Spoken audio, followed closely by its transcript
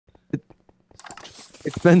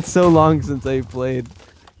It's been so long since I played.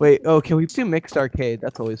 Wait, oh, can we do mixed arcade?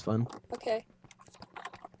 That's always fun. Okay.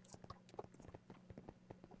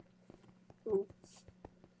 Ooh.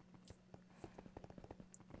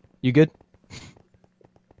 You good?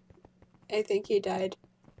 I think he died.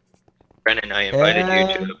 Brennan, I invited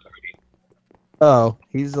you to the party. Oh,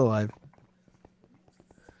 he's alive.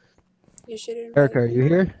 You should invite Erica, are you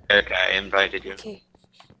here? Erica, I invited you. Okay.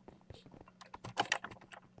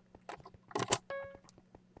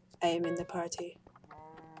 I am in the party.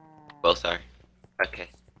 Well, sorry. Okay.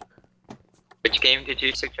 Which game did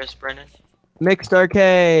you suggest, Brennan? Mixed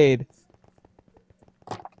arcade.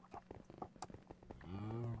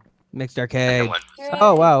 Mixed arcade.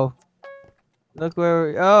 Oh wow. Look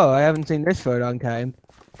where. Oh, I haven't seen this for a long time.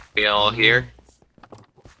 We all here?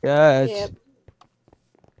 Yes. Yep.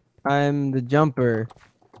 I'm the jumper.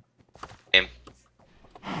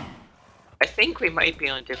 I think we might be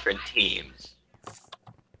on different teams.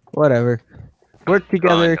 Whatever. Work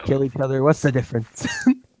together, no. kill each other. What's the difference?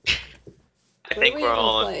 I think we're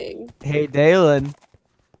all playing. Hey, Dalen.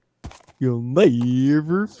 You'll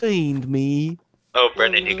never find me. Oh,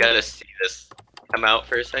 Brennan, you gotta see this. Come out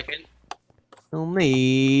for a second. You'll never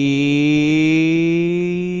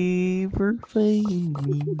find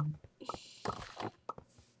me.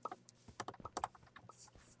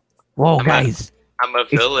 Whoa, guys. I'm a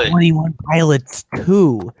It's villain. 21 Pilots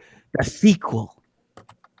 2, the sequel.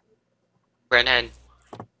 Brennan,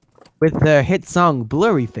 With the hit song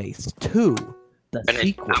Blurry Face 2, the Brennan,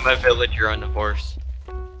 sequel. I'm a villager on a horse.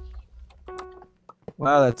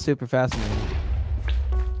 Wow, that's super fascinating.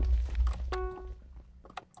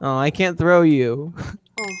 Oh, I can't throw you.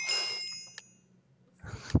 Oh.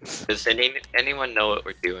 Does anyone know what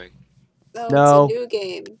we're doing? No. It's a new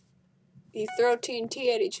game. You throw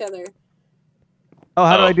TNT at each other. Oh,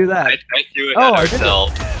 how do I do that? I threw it Oh, at I did it.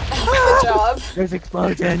 ourselves. Good job. There's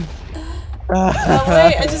explosion. Oh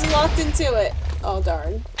wait, I just walked into it. Oh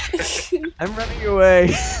darn. I'm running away.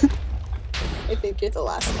 I think you're the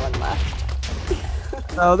last one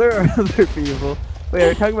left. Oh, there are other people. Wait, are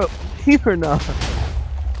you talking about me or not?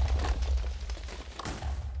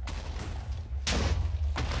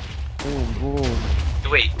 Boom, boom.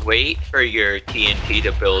 Wait for your TNT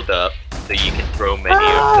to build up so you can throw many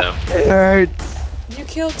of them. It hurts. You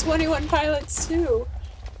killed 21 pilots too.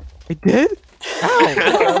 I did?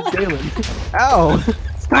 Ow! Dalen. Ow!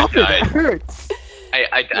 Stop it! It hurts!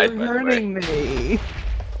 I died, You're by the way. hurting me!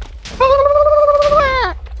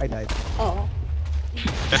 I died. Oh.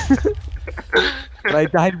 But I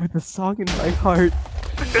died with a song in my heart.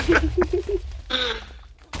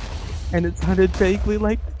 And it sounded vaguely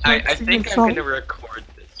like I think I'm gonna record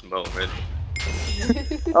this moment.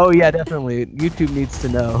 Oh yeah, definitely. YouTube needs to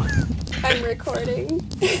know. I'm recording.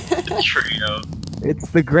 The trio. It's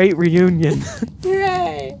the great reunion.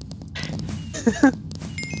 Hooray!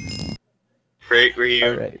 Great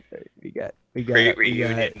reunion. Alright, we got Great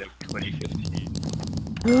reunion of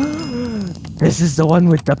 2015. This is the one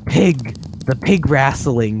with the pig. The pig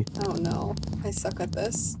wrestling. Oh no, I suck at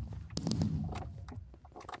this.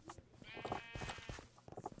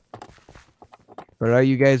 But are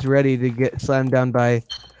you guys ready to get slammed down by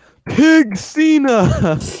Pig CENA?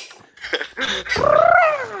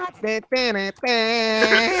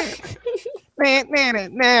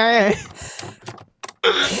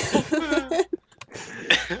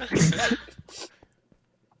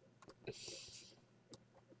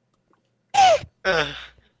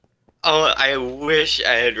 Oh, I wish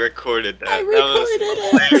I had recorded that. I recorded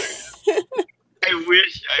it. I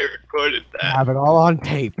wish I recorded that. Have it all on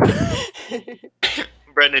tape.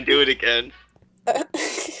 Brendan, do it again.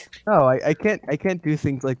 No, I can't do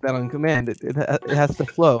things like that on command. It has to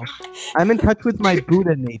flow. I'm in touch with my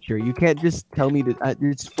Buddha nature. You can't just tell me to. It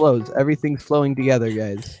just flows. Everything's flowing together,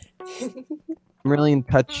 guys. I'm really in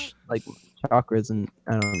touch, like chakras, and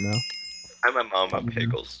I don't know. I'm a mama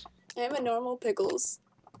pickles. I'm a normal pickles.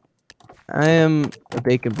 I am a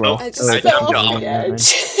bacon bro. I just fell off the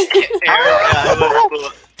edge.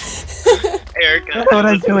 Erica, That's what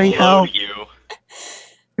I'm doing. Help! You.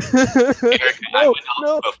 Erica, I went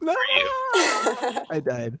off before you. I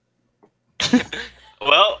died.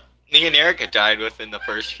 Well, me and Erica died within the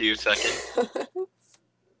first few seconds.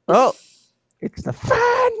 Oh, it's the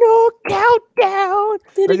final countdown.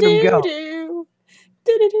 Look at him go.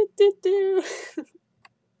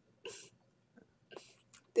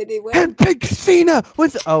 Did he win? And Pig CENA!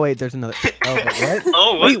 What's? Oh wait, there's another. Oh wait, what?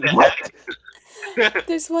 Oh, wait, the what? heck?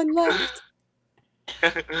 There's one left.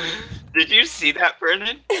 Did you see that,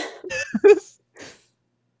 Brendan?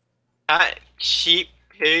 That sheep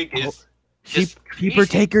pig is Sheep just keeper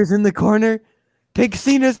takers in the corner. Pig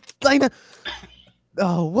CENA's Lena.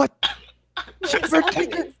 Oh, what? What's Paper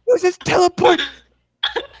happening? Taker uses teleport.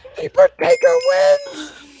 Paper Taker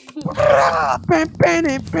wins. Bam, bam,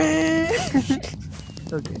 bam, bam.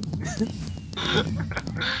 Okay.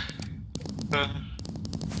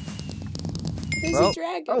 Who's Well, a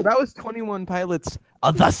dragon? oh, that was 21 Pilots.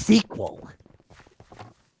 The sequel.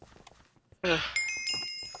 With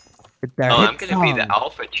their Oh, hit I'm gonna be the song,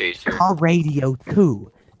 Alpha Chaser. Car Radio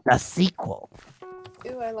 2, the sequel.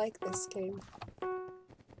 Ooh, I like this game.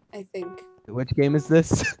 I think. Which game is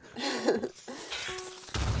this?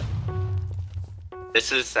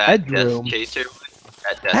 This is that Bedroom. Death Chaser.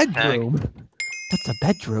 That Death Bedroom? What's a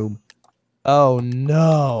bedroom? Oh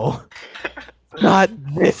no. Not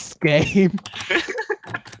this game.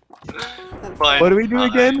 Fine. What do we do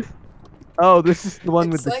again? Oh, this is the one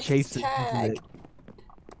with It's the like chaser. tag.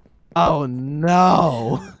 Oh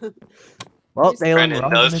no. Well, Dalen, Brennan, we're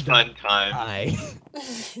all those gonna fun times. die.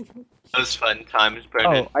 Those fun times,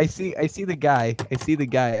 Brennan. Oh, I see the guy.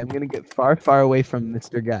 I'm gonna get far, far away from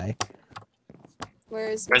Mr. Guy. Where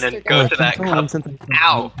is Brennan, Mr. go Guy? to that cup. Since I'm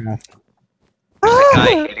Ow! Minecraft. There's a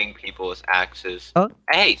guy hitting people with axes. Huh?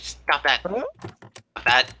 Hey, stop that! Huh? Stop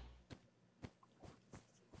that!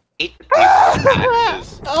 Eat the people with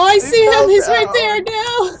axes. Oh, I see him! fell He's right down. there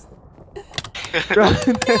now! Run,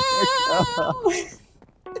 No!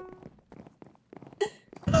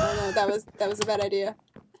 Oh no, that was a bad idea.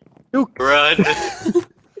 Duke, Run!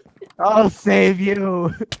 I'll save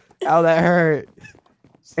you. Ow, that hurt.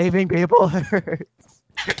 Saving people hurts.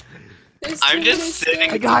 There's I'm too just many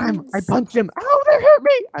sitting- I got him. I skeletons. punched him. Ow, that hurt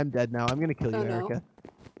me. I'm dead now. I'm gonna kill you, Oh, no. Erica.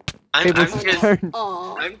 I'm It was just. turn.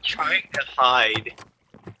 Aw, I'm trying to hide.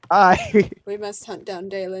 we must hunt down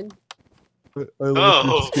Dalen. I Oh. love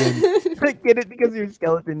your skin. I get it because you're a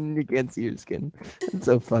skeleton and you can't see your skin. It's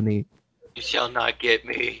so funny. You shall not get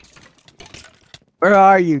me. Where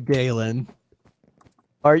are you, Dalen?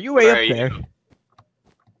 Are you way Where up are you? there?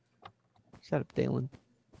 Shut up, Dalen.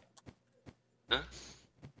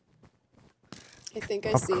 I think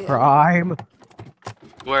I A see him. crime.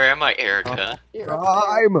 Where am I, Erica? You're up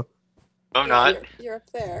there. Crime. I'm Yeah, not. You're up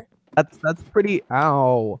there. That's pretty.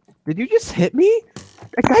 Ow! Did you just hit me?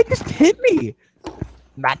 That guy just hit me.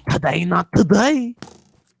 Not today. Not today.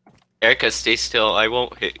 Erica, stay still. I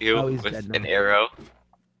won't hit you Oh, he's with dead an now. arrow.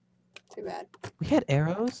 Too bad. We had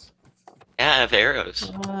arrows. Yeah, I have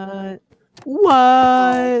arrows. What?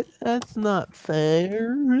 What? That's not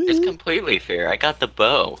fair. It's completely fair. I got the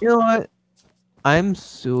bow. You know what? I'm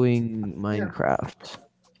suing Minecraft.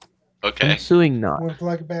 Okay. I'm suing not. Want to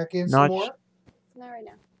plug it back in Not some more? Not right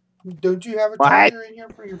now. Don't you have a What? charger in here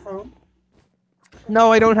for your phone?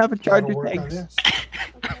 No, I don't have a charger. That'll work on Thanks. this.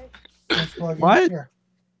 Okay. Let's plug it What? in here.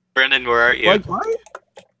 Brennan, where are you? What? What?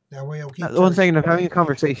 That way I'll keep One charging. second. I'm having a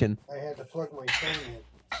conversation. I had to plug my phone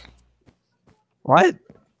in. What?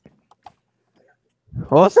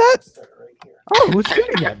 What was that? Start right here. Oh, who's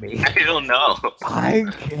shooting at me? I don't know. I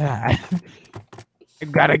can't.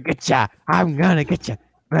 I'm gonna get ya. I'm gonna get ya.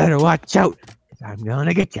 Better watch out. 'Cause I'm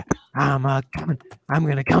gonna get ya. I'm coming. I'm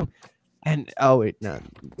gonna come. And oh wait, no.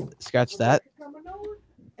 Scratch that. Coming over?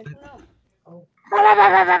 I don't know.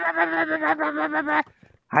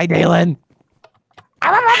 Hi, Dalen.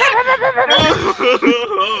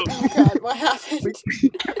 Oh god, what happened?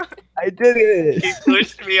 I did it. He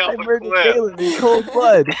pushed me off I a murdered cliff. Dalen in cold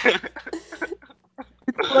blood.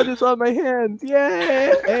 Its blood is on my hands.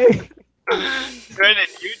 Yay! Brennan,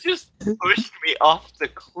 you just pushed me off the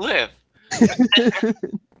cliff.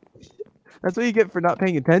 That's what you get for not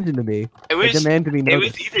paying attention to me. It I was, demand to be it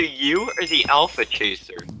noticed. was either you or the Alpha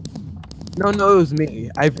Chaser. No, it was me.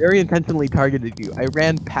 I very intentionally targeted you. I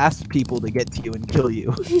ran past people to get to you and kill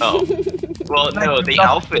you. Oh. Well, no, the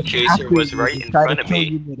Alpha Chaser was right in front of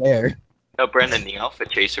me. No, Brennan, the Alpha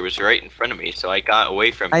Chaser was right in front of me, so I got away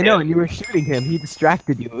from him. I know, and you were shooting him. He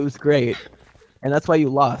distracted you. It was great. And that's why you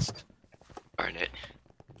lost. Darn it.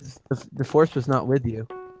 The Force was not with you.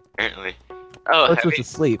 Apparently. The Oh, Force have was you,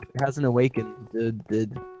 asleep. It hasn't awakened.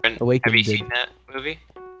 Brennan, awakened have you did. seen that movie?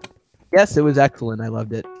 Yes, it was excellent. I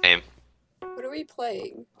loved it. Same. What are we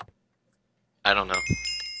playing? I don't know.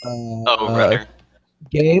 Oh, Oh, runner.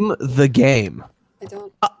 Game the game. I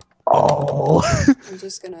don't. Oh, I'm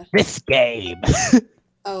just gonna. this game.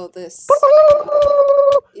 Oh, this.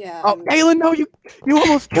 Yeah. Oh, Galen, no, you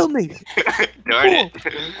almost killed me. Darn it.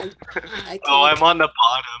 I Oh, can't. I'm on the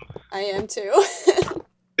bottom. I am too.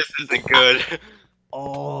 This isn't good.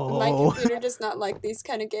 Oh. My computer does not like these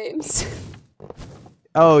kind of games.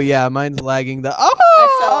 Oh yeah, mine's lagging. I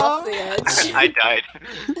fell off the edge. I died.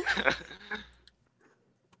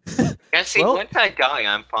 Yeah, see, Well- once I die,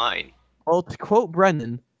 I'm fine. Well, to quote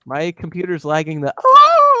Brennan, My computer's lagging the.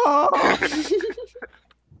 Oh!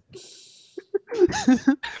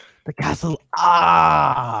 The castle.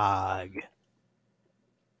 Og.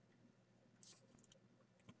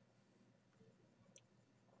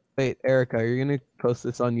 Wait, Erica, are you gonna post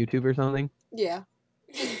this on YouTube or something? Yeah.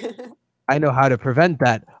 I know how to prevent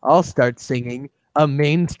that. I'll start singing a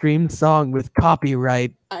mainstream song with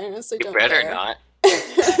copyright. I honestly You don't better care. not.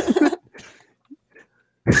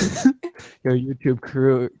 Your YouTube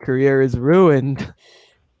career is ruined.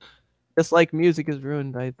 Just like music is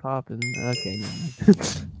ruined by pop and okay.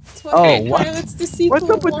 Oh, What? Pilots the sequel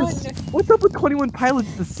What's up with 21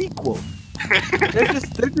 Pilots the sequel?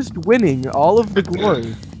 They're just winning all of the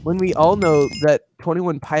glory when we all know that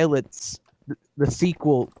 21 Pilots the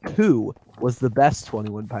sequel 2 was the best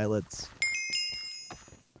 21 Pilots.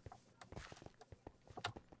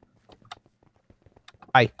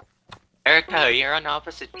 Hi. Erica, you're on the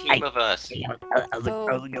opposite team of us.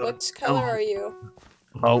 Oh, which color are you?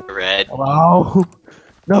 Oh. Red. Hello.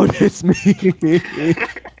 Notice me.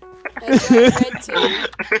 That's not red team.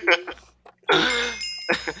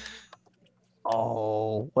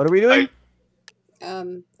 Oh, what are we doing?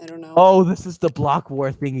 I don't know. Oh, this is the block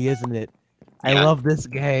war thingy, isn't it? I Yeah. love this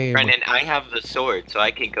game. Brennan, I have the sword, so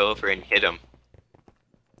I can go over and hit him.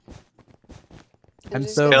 I'm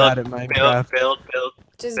Just so go- bad at Minecraft. Build.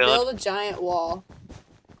 Just build. build a giant wall.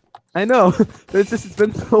 I know. It's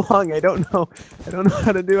been so long. I don't know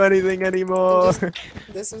how to do anything anymore.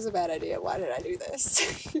 This was a bad idea. Why did I do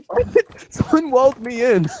this? Someone walled me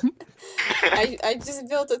in. I just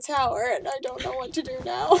built a tower and I don't know what to do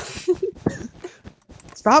now.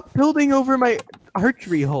 Stop building over my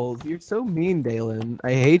archery holes. You're so mean, Dalen.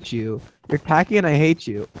 I hate you. You're tacky and I hate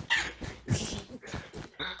you.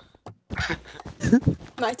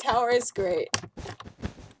 My tower is great.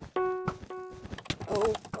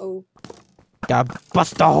 Oh. Gotta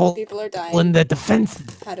bust a hole People are in dying. the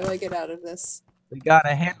defenses. How do I get out of this? We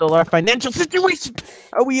gotta handle our financial situation.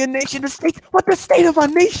 Are we a nation or state? What the state of our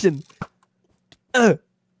nation? Brennan,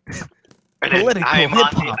 Political I'm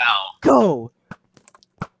on hip-hop. the Go.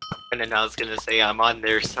 Brennan, I was gonna say I'm on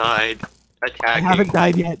their side. I Attacking. haven't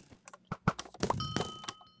died yet.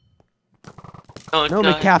 Don't No,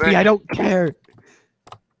 die, McAfee, I Brennan. don't care.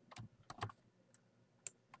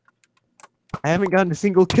 I haven't gotten a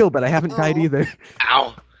single kill, but I haven't died Oh. either.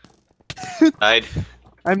 Ow. Died.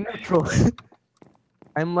 I'm neutral.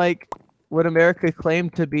 I'm like what America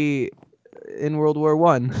claimed to be in World War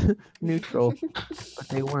One, neutral, but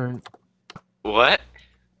they weren't. What?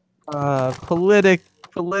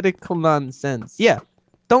 Political nonsense. Yeah.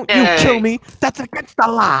 Don't you Hey. kill me. That's against the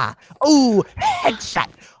law. Oh, headshot.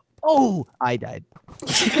 Oh, I died.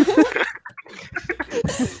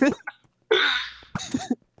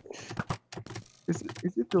 Is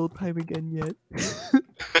it build time again yet?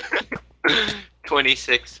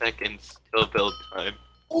 26 seconds till build time.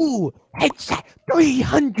 Ooh, headshot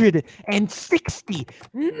 360.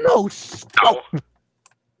 No stop.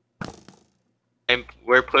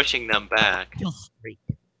 We're pushing them back. Kill streak.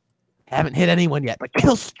 Haven't hit anyone yet, but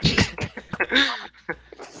kill streak.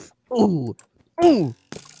 Ooh. Hey,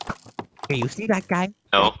 you see that guy?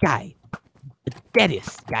 No. That guy. The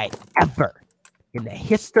deadest guy ever. In the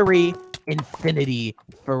history, infinity,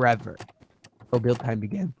 forever. Oh, build time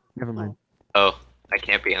began. Never mind. Oh, I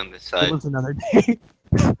can't be on this It side. was another day.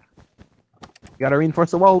 You gotta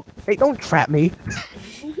reinforce the wall. Hey, don't trap me.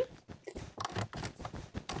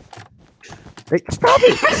 Hey, stop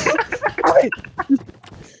it! Stop it!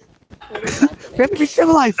 What is We happening? have to be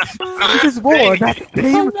civilized. This is war. That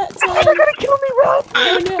game. Oh, that Oh, they're gonna kill me, Rob!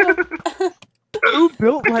 Oh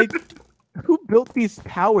Who built these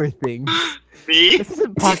tower things? Me? This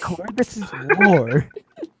isn't parkour. This is war.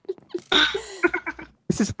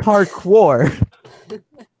 This is parkour. Get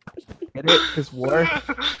it? This war. no!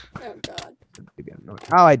 Oh god.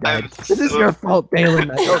 Oh, I died. This is your fault,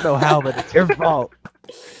 Dalen. I don't know how, but it's your fault.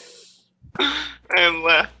 I'm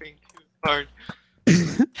laughing too hard.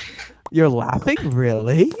 You're laughing,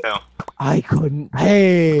 really? No. I couldn't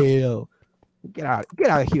pale. Get out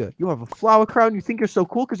of here. You have a flower crown? You think you're so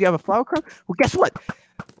cool because you have a flower crown? Well, guess what?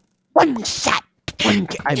 One shot.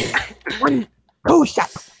 One two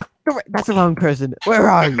shots. That's the wrong person. Where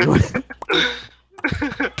are you?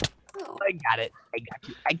 Oh. I got it. I got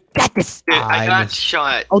you. I got this. Dude, I got missed.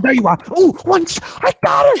 shot. Oh, there you are. Oh, one shot. I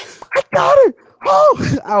got her. I got her.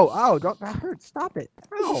 Oh, ow. Don't that hurt. Stop it.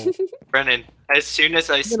 Ow. Brennan, as soon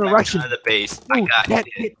as I stepped rush out him. of the base, I Oh, got can't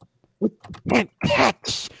hit. hit. Can't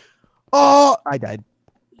catch. Oh, I died.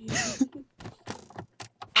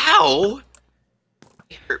 Ow!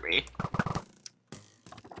 It hurt me.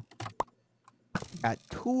 Got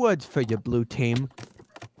 2 words for you, blue team.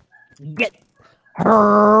 Get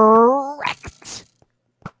wrecked.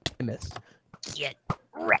 I missed. Get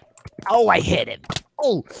wrecked. Oh, I hit him.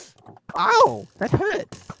 Oh, ow, that hurt.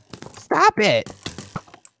 Stop it.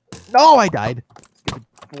 No, I died. Stupid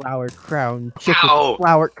flower crown. Chicken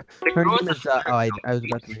flower. Her name is, I was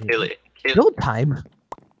about to kill it. Kill time.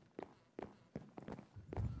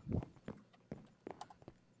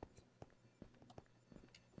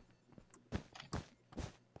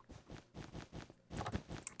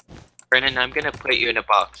 Brennan, I'm gonna put you in a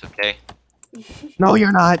box, okay? No,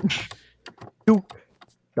 you're not. You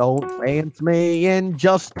don't fence me and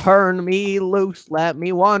just turn me loose. Let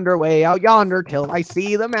me wander way out yonder till I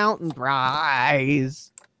see the mountains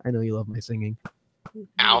rise. I know you love my singing.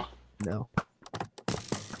 Ow. No.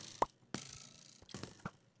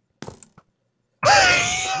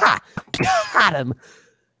 Got him.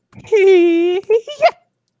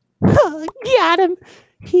 Got him.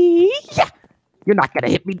 You're not gonna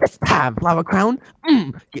hit me this time, Flower Crown.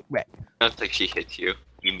 Get wrecked. Sounds like she hits you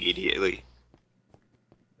immediately.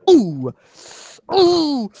 Ooh!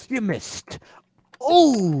 Ooh! You missed.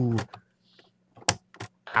 Ooh!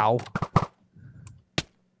 Ow.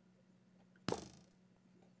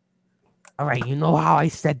 Alright, you know how I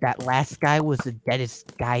said that last guy was the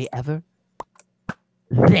deadest guy ever?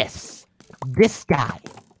 This guy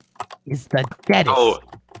is the deadest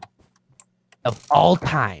of all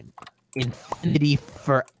time. Infinity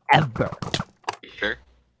forever. You sure?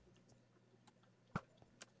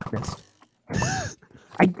 Missed.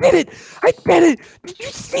 I did it! I did it! Did you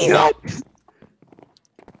see that?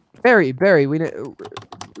 Barry, we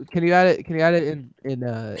can you add it? Can you add it in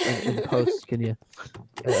post? Can you?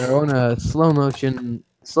 I want a slow motion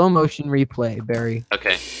replay, Barry.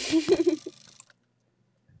 Okay.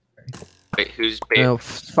 Wait, who's Barry? No,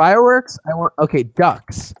 fireworks.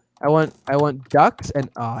 Ducks. I want ducks and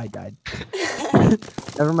I died.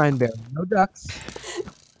 Never mind, Barry. No ducks.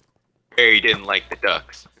 Barry didn't like the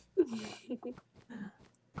ducks.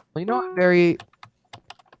 Well, you know what, Barry?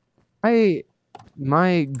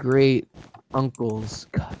 My great uncle's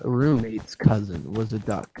roommate's cousin was a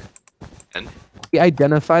duck. And? He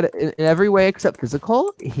identified it in every way except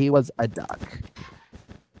physical. He was a duck.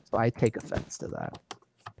 So I take offense to that.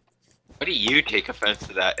 Why do you take offense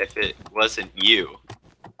to that if it wasn't you?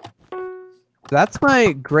 That's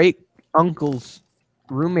my great uncle's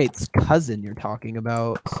roommate's cousin you're talking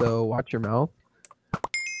about. So watch your mouth.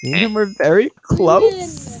 Me and him were very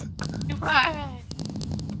close.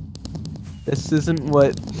 This isn't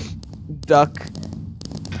what duck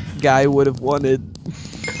guy would have wanted.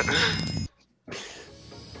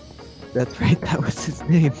 That's right, that was his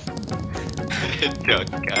name. Duck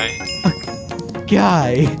guy. Duck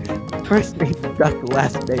guy. First name Duck,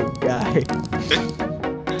 last name Guy.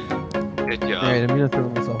 Good job. Alright, I'm gonna throw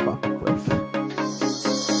myself